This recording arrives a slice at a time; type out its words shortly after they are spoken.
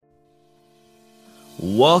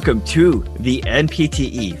Welcome to the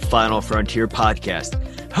NPTE Final Frontier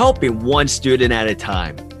podcast, helping one student at a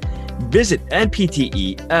time. Visit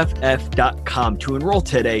npteff.com to enroll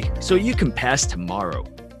today so you can pass tomorrow.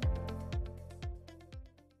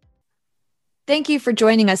 Thank you for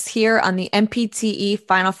joining us here on the NPTE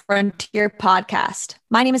Final Frontier podcast.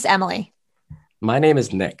 My name is Emily. My name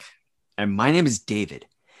is Nick. And my name is David.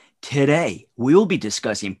 Today, we will be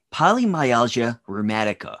discussing polymyalgia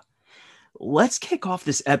rheumatica. Let's kick off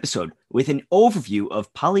this episode with an overview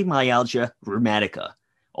of polymyalgia rheumatica,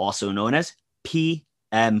 also known as PMR.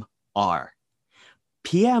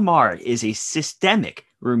 PMR is a systemic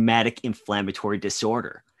rheumatic inflammatory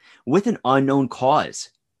disorder with an unknown cause.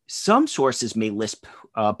 Some sources may list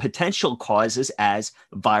potential causes as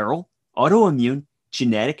viral, autoimmune,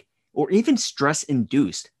 genetic, or even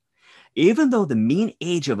stress-induced. Even though the mean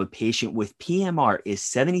age of a patient with PMR is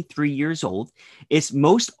 73 years old, it's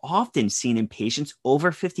most often seen in patients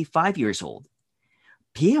over 55 years old.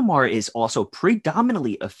 PMR is also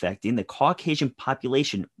predominantly affecting the Caucasian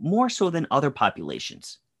population more so than other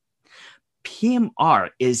populations. PMR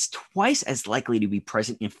is twice as likely to be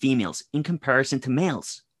present in females in comparison to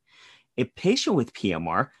males. A patient with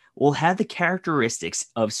PMR will have the characteristics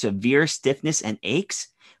of severe stiffness and aches,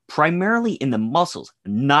 primarily in the muscles,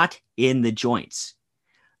 not in the joints.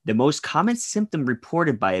 The most common symptom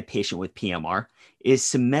reported by a patient with PMR is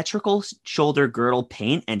symmetrical shoulder girdle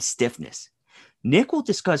pain and stiffness. Nick will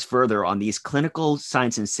discuss further on these clinical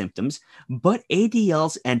signs and symptoms, but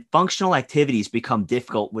ADLs and functional activities become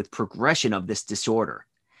difficult with progression of this disorder.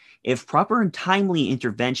 If proper and timely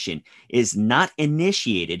intervention is not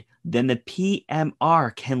initiated, then the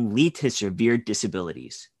PMR can lead to severe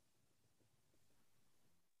disabilities.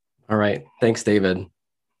 All right. Thanks, David.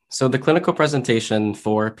 So the clinical presentation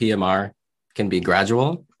for PMR can be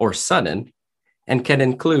gradual or sudden and can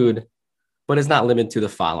include, but is not limited to, the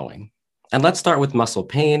following. And let's start with muscle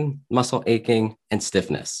pain, muscle aching, and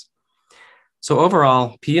stiffness. So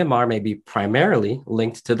overall, PMR may be primarily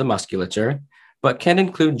linked to the musculature, but can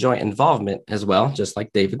include joint involvement as well, just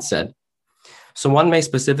like David said. So one may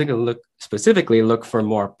specifically look for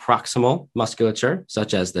more proximal musculature,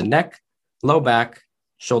 such as the neck, low back,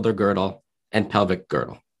 shoulder girdle, and pelvic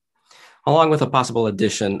girdle, along with a possible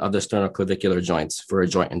addition of the sternoclavicular joints for a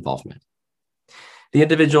joint involvement. The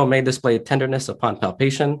individual may display tenderness upon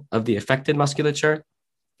palpation of the affected musculature,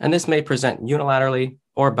 and this may present unilaterally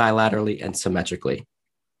or bilaterally and symmetrically.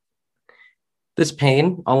 This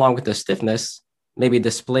pain, along with the stiffness, may be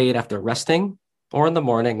displayed after resting or in the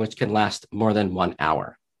morning, which can last more than 1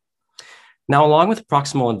 hour. Now, along with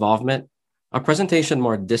proximal involvement, a presentation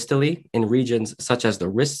more distally in regions such as the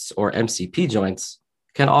wrists or MCP joints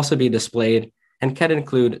can also be displayed and can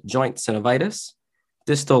include joint synovitis,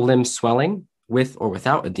 distal limb swelling with or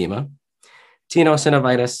without edema,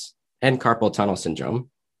 tenosynovitis, and carpal tunnel syndrome.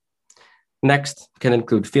 Next can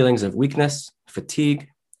include feelings of weakness, fatigue,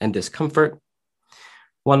 and discomfort.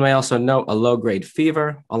 One may also note a low-grade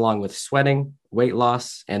fever along with sweating, weight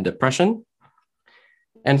loss, and depression.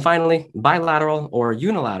 And finally, bilateral or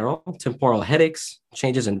unilateral temporal headaches,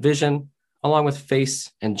 changes in vision, along with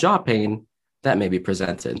face and jaw pain that may be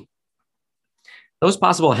presented. Those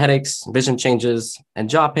possible headaches, vision changes, and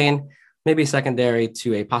jaw pain may be secondary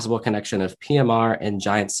to a possible connection of PMR and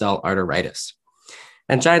giant cell arteritis.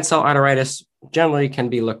 And giant cell arteritis generally can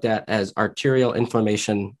be looked at as arterial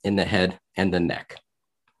inflammation in the head and the neck.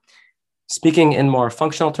 Speaking in more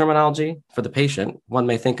functional terminology for the patient, one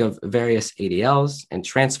may think of various ADLs and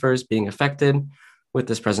transfers being affected with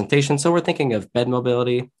this presentation. So we're thinking of bed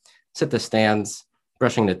mobility, sit-to-stands,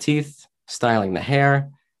 brushing the teeth, styling the hair,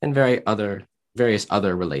 and various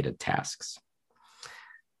other related tasks.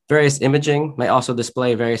 Various imaging may also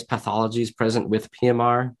display various pathologies present with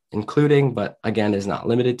PMR, including, but again is not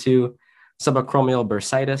limited to, subacromial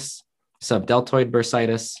bursitis, subdeltoid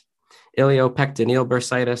bursitis, iliopectineal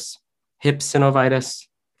bursitis, hip synovitis,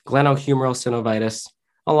 glenohumeral synovitis,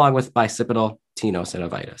 along with bicipital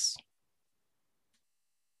tenosynovitis.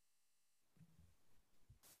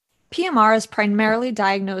 PMR is primarily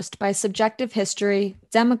diagnosed by subjective history,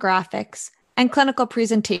 demographics, and clinical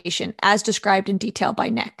presentation, as described in detail by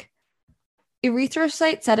Nick.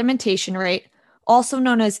 Erythrocyte sedimentation rate, also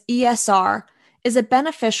known as ESR, is a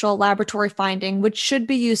beneficial laboratory finding which should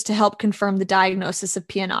be used to help confirm the diagnosis of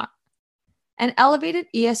PMR. An elevated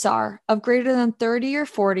ESR of greater than 30 or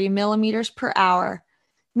 40 millimeters per hour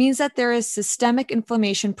means that there is systemic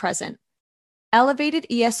inflammation present. Elevated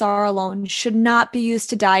ESR alone should not be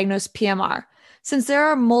used to diagnose PMR, since there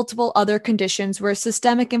are multiple other conditions where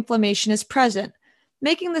systemic inflammation is present,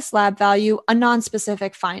 making this lab value a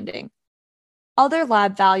nonspecific finding. Other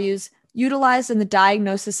lab values, utilized in the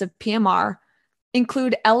diagnosis of PMR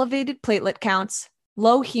include elevated platelet counts,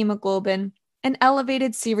 low hemoglobin, and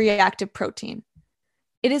elevated C-reactive protein.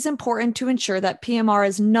 It is important to ensure that PMR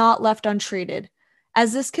is not left untreated,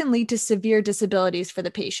 as this can lead to severe disabilities for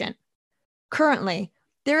the patient. Currently,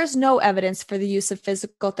 there is no evidence for the use of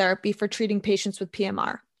physical therapy for treating patients with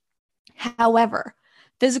PMR. However,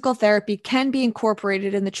 physical therapy can be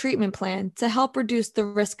incorporated in the treatment plan to help reduce the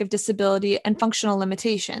risk of disability and functional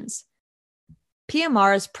limitations.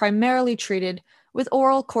 PMR is primarily treated with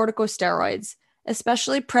oral corticosteroids,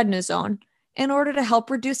 especially prednisone, in order to help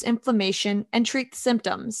reduce inflammation and treat the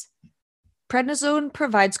symptoms. Prednisone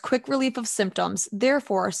provides quick relief of symptoms,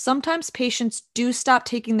 therefore, sometimes patients do stop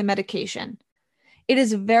taking the medication. It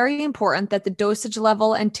is very important that the dosage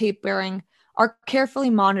level and tapering are carefully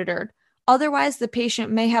monitored, otherwise, the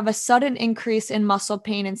patient may have a sudden increase in muscle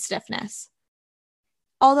pain and stiffness.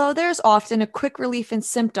 Although there is often a quick relief in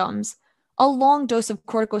symptoms, a long dose of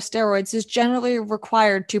corticosteroids is generally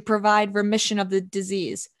required to provide remission of the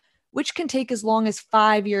disease, which can take as long as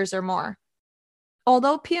 5 years or more.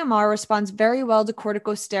 Although PMR responds very well to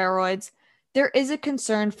corticosteroids, there is a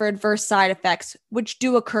concern for adverse side effects, which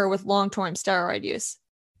do occur with long-term steroid use.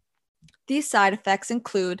 These side effects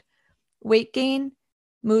include weight gain,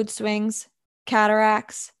 mood swings,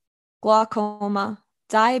 cataracts, glaucoma,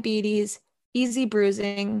 diabetes, easy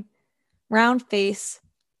bruising, round face,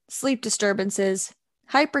 sleep disturbances,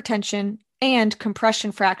 hypertension, and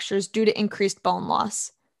compression fractures due to increased bone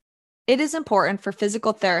loss. It is important for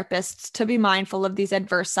physical therapists to be mindful of these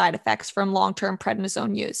adverse side effects from long-term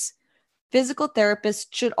prednisone use. Physical therapists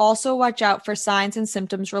should also watch out for signs and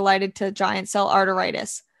symptoms related to giant cell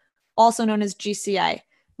arteritis, also known as GCA,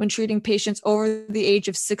 when treating patients over the age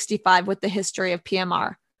of 65 with the history of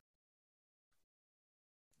PMR.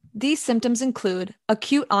 These symptoms include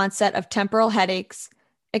acute onset of temporal headaches,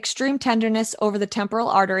 extreme tenderness over the temporal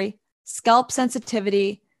artery, scalp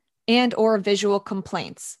sensitivity, and/or visual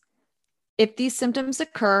complaints. If these symptoms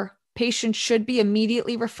occur, patients should be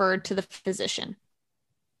immediately referred to the physician.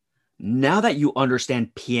 Now that you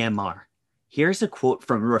understand PMR, here's a quote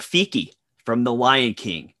from Rafiki from The Lion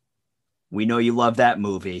King. We know you love that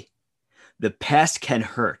movie. The past can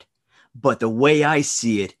hurt, but the way I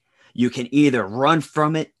see it, you can either run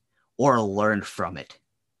from it or learn from it.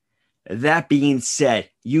 That being said,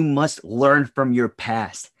 you must learn from your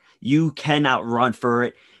past. You cannot run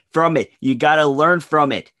from it. You got to learn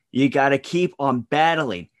from it. You got to keep on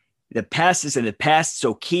battling. The past is in the past,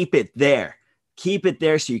 so keep it there. Keep it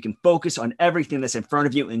there so you can focus on everything that's in front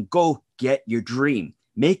of you and go get your dream.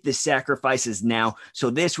 Make the sacrifices now, so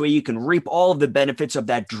this way you can reap all of the benefits of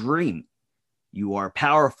that dream. You are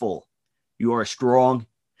powerful. You are strong.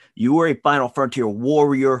 You are a Final Frontier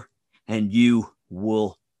warrior, and you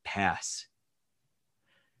will pass.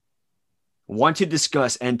 Want to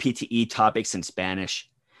discuss NPTE topics in Spanish?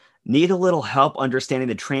 Need a little help understanding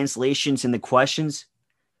the translations and the questions?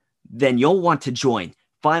 Then you'll want to join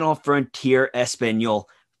Final Frontier Espanol,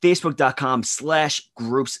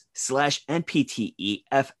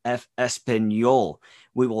 facebook.com/groups/NPTEFF Espanol.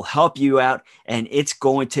 We will help you out, and it's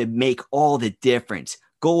going to make all the difference.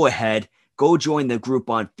 Go ahead, go join the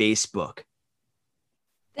group on Facebook.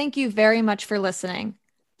 Thank you very much for listening.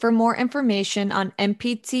 For more information on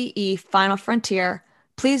NPTE Final Frontier,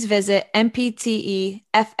 please visit npteff.com.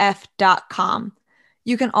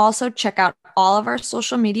 You can also check out all of our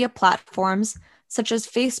social media platforms, such as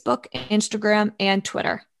Facebook, Instagram, and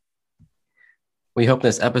Twitter. We hope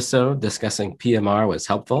this episode discussing PMR was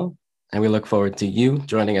helpful, and we look forward to you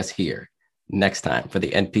joining us here next time for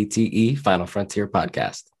the NPTE Final Frontier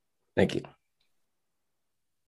podcast. Thank you.